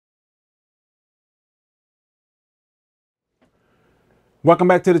Welcome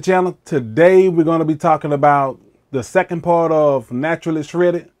back to the channel. Today we're going to be talking about the second part of Naturally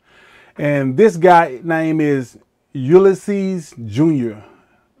Shredded. And this guy name is Ulysses Jr.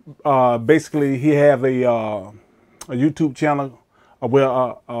 Basically, he have a YouTube channel, a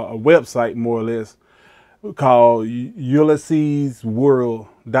website more or less, called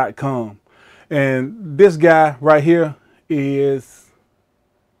ulyssesworld.com. And this guy right here is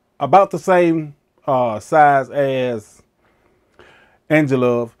about the same size as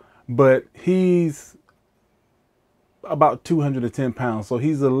Angelov, but he's about 210 pounds. So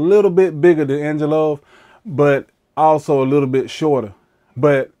he's a little bit bigger than Angelov, but also a little bit shorter.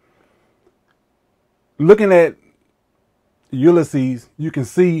 But looking at Ulysses, you can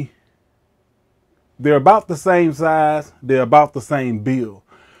see they're about the same size. They're about the same build,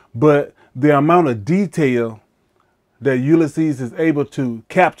 but the amount of detail that Ulysses is able to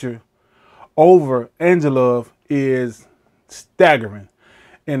capture over Angelov is staggering,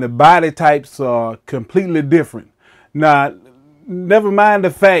 and the body types are completely different. Now, never mind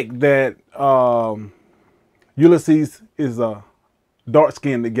the fact that Ulysses is a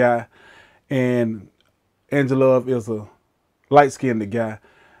dark-skinned guy and Angelov is a light-skinned guy.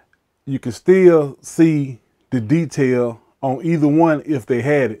 You can still see the detail on either one if they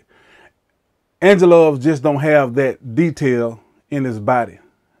had it. Angelov just don't have that detail in his body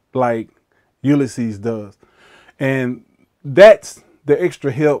like Ulysses does, and that's the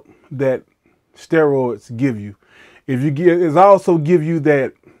extra help that steroids give you. It also give you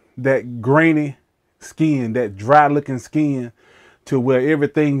that grainy skin, that dry looking skin, to where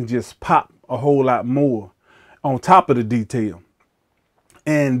everything just pop a whole lot more on top of the detail.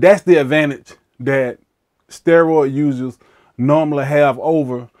 And that's the advantage that steroid users normally have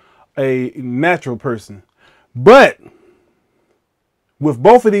over a natural person. But with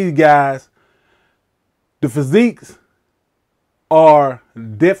both of these guys, the physiques are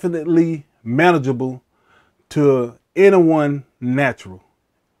definitely manageable to anyone natural.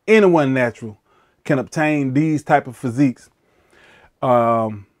 Anyone natural can obtain these type of physiques.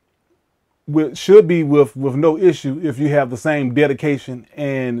 Should be with no issue if you have the same dedication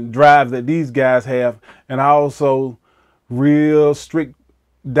and drive that these guys have, and also real strict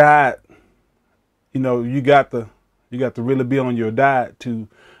diet. You know, you got to really be on your diet to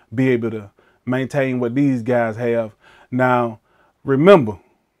be able to maintain what these guys have. Now, remember,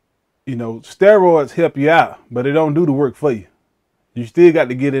 you know, steroids help you out, but they don't do the work for you. You still got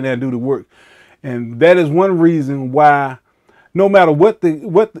to get in there and do the work. And that is one reason why, no matter what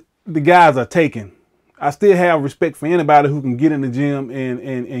the guys are taking, I still have respect for anybody who can get in the gym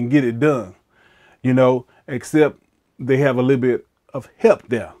and get it done, you know, except they have a little bit of help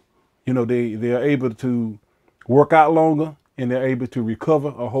there. You know, they're able to work out longer and they're able to recover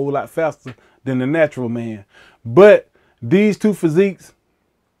a whole lot faster than the natural man. But these two physiques,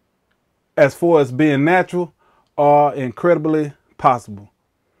 as far as being natural, are incredibly possible.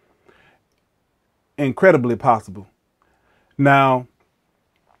 Incredibly possible. Now,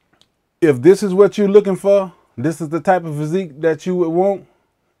 if this is what you're looking for, this is the type of physique that you would want,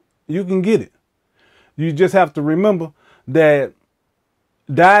 you can get it. You just have to remember that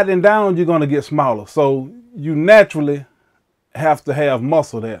dieting down, you're going to get smaller. So you naturally have to have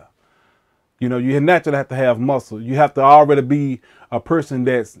muscle there. You know, you naturally have to have muscle. You have to already be a person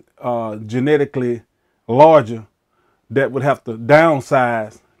that's genetically larger, that would have to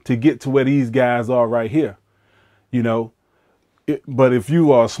downsize to get to where these guys are right here. You know, but if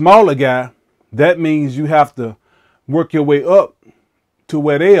you are a smaller guy, that means you have to work your way up to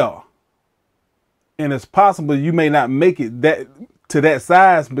where they are. And it's possible you may not make it to that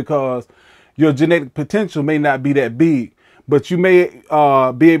size because your genetic potential may not be that big. But you may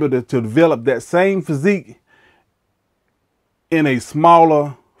be able to develop that same physique in a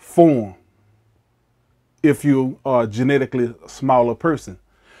smaller form if you are a genetically smaller person.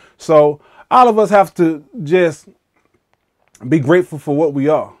 So all of us have to just be grateful for what we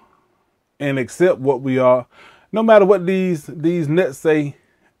are and accept what we are, no matter what these nuts say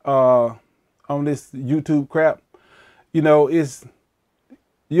on this YouTube crap. You know,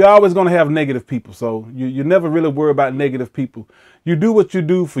 you're always going to have negative people. So you never really worry about negative people. You do what you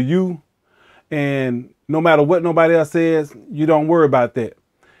do for you. And no matter what nobody else says, you don't worry about that.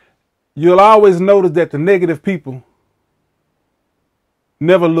 You'll always notice that the negative people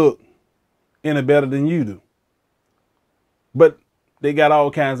never look any better than you do. But they got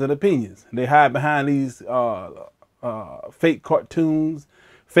all kinds of opinions. They hide behind these fake cartoons,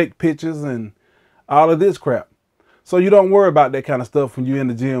 fake pictures, and all of this crap. So you don't worry about that kind of stuff when you're in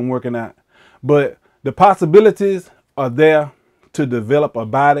the gym working out. But the possibilities are there to develop a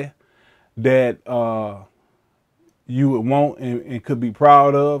body that you would want and could be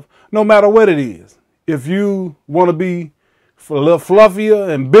proud of, no matter what it is. If you want to be a little fluffier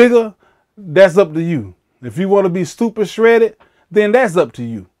and bigger, that's up to you. If you want to be super shredded, then that's up to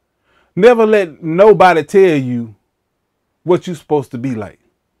you. Never let nobody tell you what you're supposed to be like.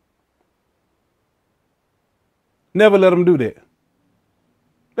 Never let them do that.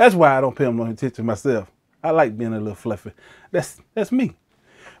 That's why I don't pay them no attention myself. I like being a little fluffy. That's me.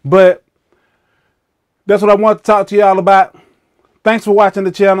 But that's what I want to talk to y'all about. Thanks for watching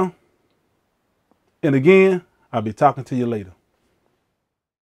the channel. And again, I'll be talking to you later.